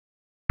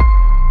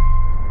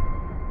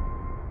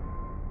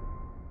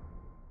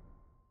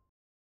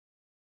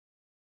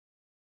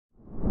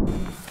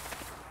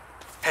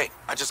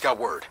I just got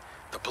word.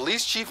 The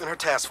police chief and her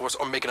task force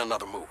are making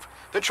another move.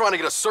 They're trying to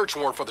get a search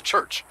warrant for the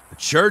church. The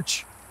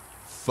church?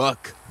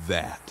 Fuck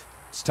that.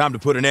 It's time to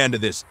put an end to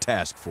this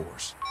task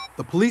force.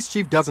 The police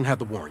chief doesn't have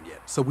the warrant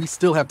yet, so we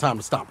still have time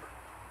to stop her.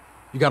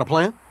 You got a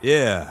plan?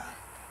 Yeah.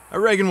 I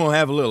reckon we'll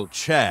have a little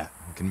chat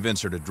and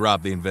convince her to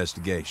drop the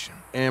investigation.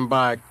 And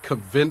by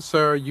convince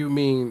her, you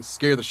mean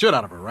scare the shit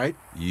out of her, right?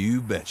 You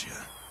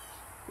betcha.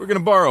 We're gonna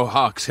borrow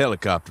Hawk's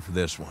helicopter for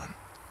this one.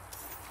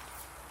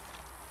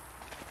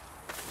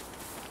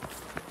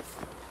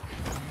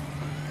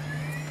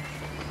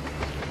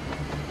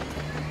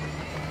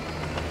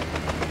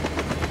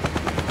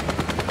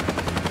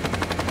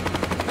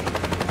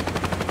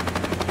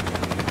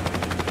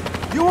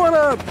 You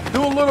wanna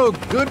do a little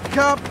good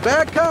cop,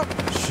 bad cop?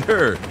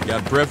 Sure.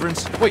 Got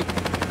preference? Wait,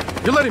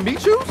 you're letting me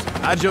choose?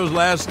 I chose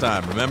last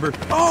time, remember?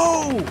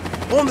 Oh,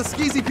 on the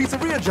skeezy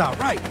pizzeria job.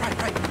 Right.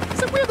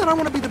 Is it weird that I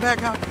want to be the bad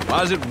cop?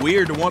 Why is it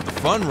weird to want the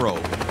fun role?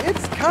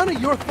 It's kind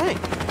of your thing.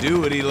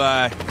 Do it,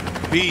 Eli.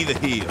 Be the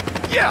heel.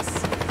 Yes!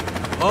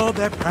 All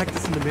that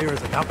practice in the mirror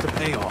is about to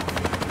pay off.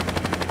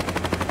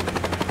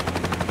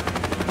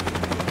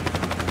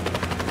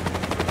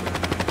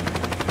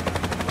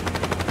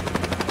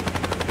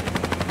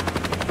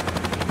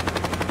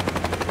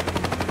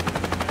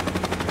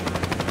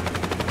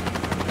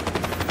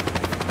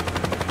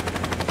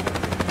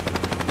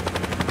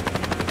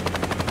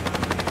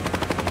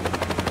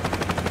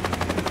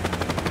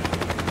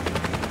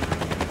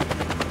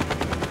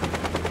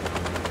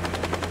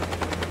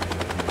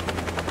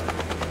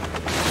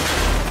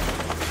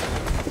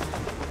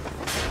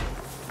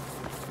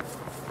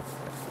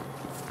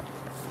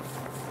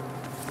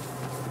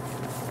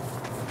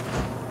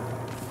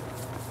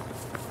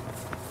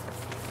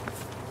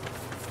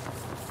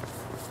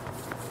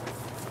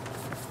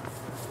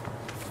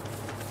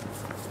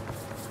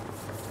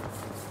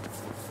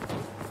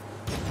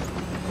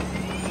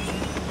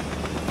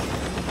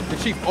 The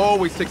chief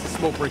always takes a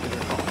smoke break in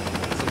their car.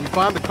 So we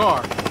find the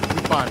car,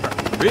 we find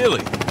her.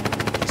 Really?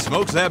 He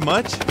smokes that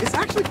much? It's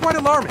actually quite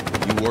alarming.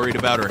 You worried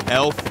about her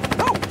health?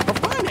 No, her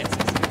finances.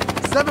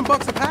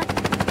 $7 a pack,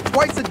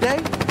 twice a day.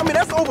 I mean,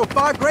 that's over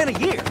 $5 grand a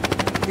year.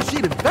 If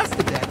she'd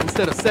invested that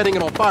instead of setting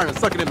it on fire and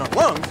sucking it in her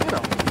lungs, you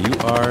know. You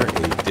are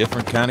a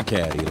different kind of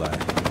cat, Eli.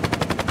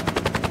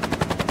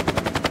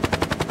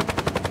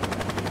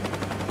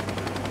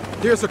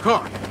 Here's her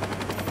car.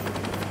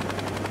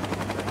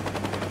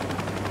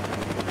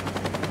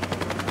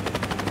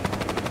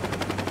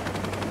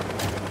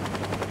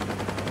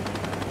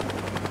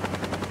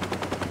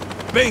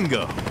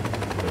 Bingo!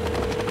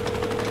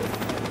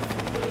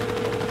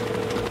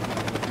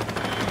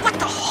 What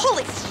the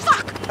holy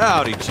fuck?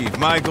 Howdy, Chief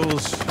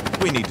Michaels.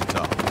 We need to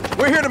talk.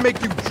 We're here to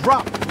make you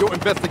drop your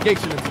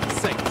investigation into the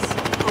Saints.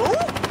 Who?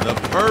 The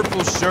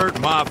Purple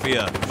Shirt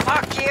Mafia.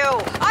 Fuck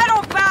you. I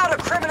don't bow to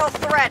criminal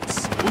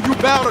threats. Will you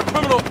bow to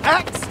criminal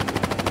acts?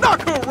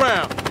 Knock her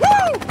around!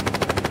 Woo!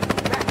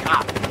 Back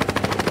up!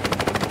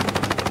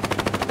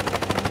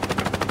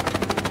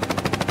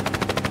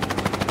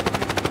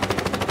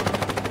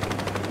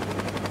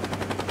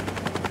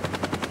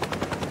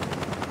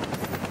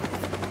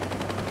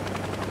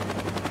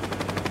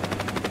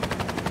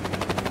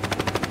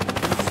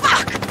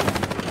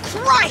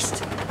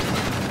 Christ!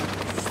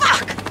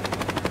 Fuck!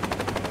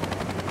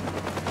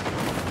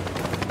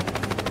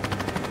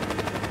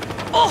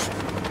 Oh!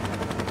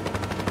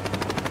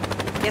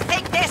 You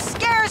think this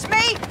scares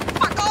me?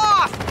 Fuck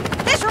off!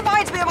 This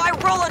reminds me of my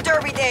roller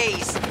derby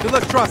days. Then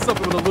let's try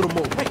something with a little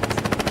more weight.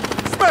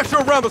 Smash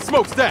her around the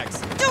smokestacks!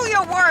 Do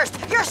your worst!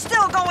 You're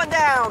still going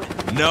down!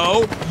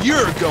 No,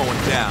 you're going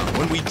down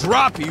when we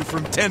drop you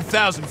from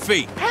 10,000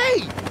 feet.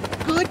 Hey!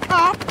 Good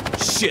cop!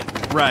 Shit,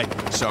 right,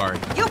 sorry.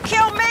 You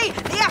kill me,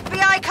 the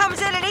FBI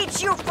comes in and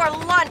eats you for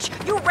lunch.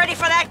 You ready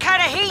for that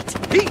kind of heat?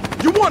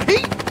 Heat? You want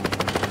heat?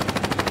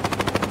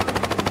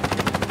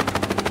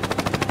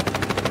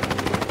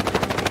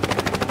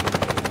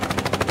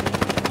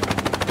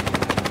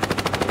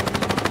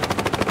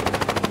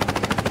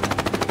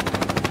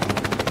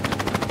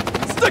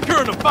 Stick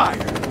her in the fire!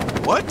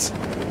 What?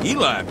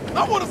 Eli?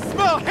 I want to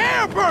smell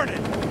hair burning!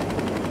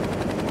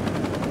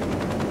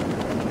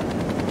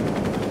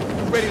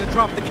 Ready to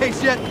drop the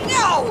case yet?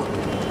 No!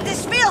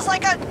 This feels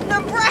like a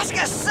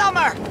Nebraska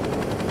summer!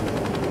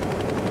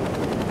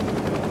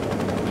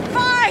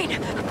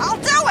 Fine! I'll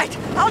do it!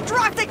 I'll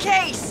drop the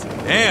case!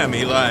 Damn,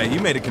 Eli,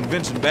 you made a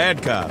convincing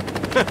bad cop.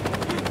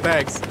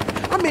 Thanks.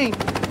 I mean,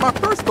 my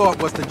first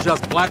thought was to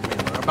just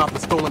blackmail her about the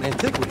stolen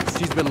antiquities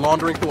she's been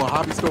laundering through a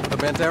hobby store for the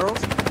Panteros.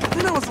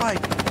 Then I was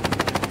like,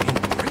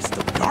 embrace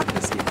the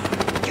darkness, Eli.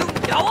 You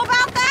know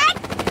about that?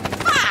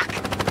 Fuck!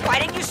 Why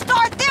didn't you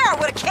start there? I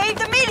would've caved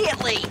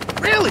immediately!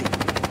 Really?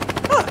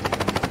 Huh.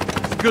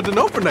 It's good to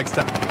know for next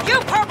time. You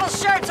purple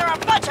shirts are a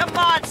bunch of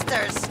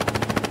monsters!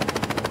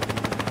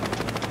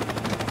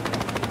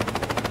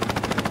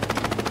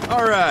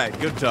 All right,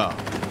 good talk.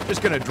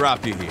 Just gonna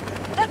drop you here.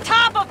 The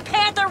top of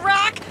Panther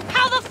Rock?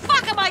 How the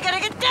fuck am I gonna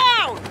get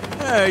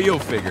down? You'll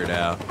figure it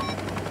out.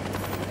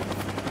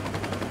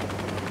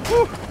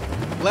 Whew.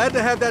 Glad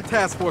to have that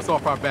task force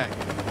off our back.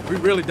 We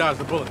really dodged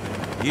the bullet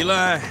there.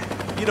 Eli,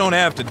 you don't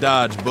have to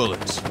dodge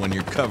bullets when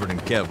you're covered in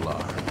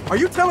Kevlar. Are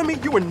you telling me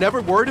you were never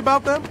worried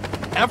about them?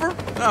 Ever?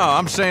 No,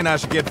 I'm saying I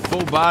should get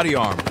full body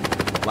armor.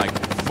 Like,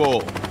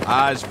 full.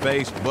 Eyes,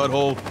 face,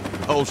 butthole,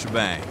 the whole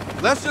shebang.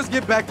 Let's just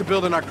get back to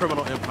building our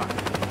criminal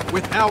empire.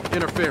 Without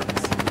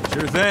interference.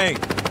 Sure thing.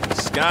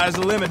 Sky's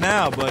the limit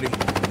now, buddy.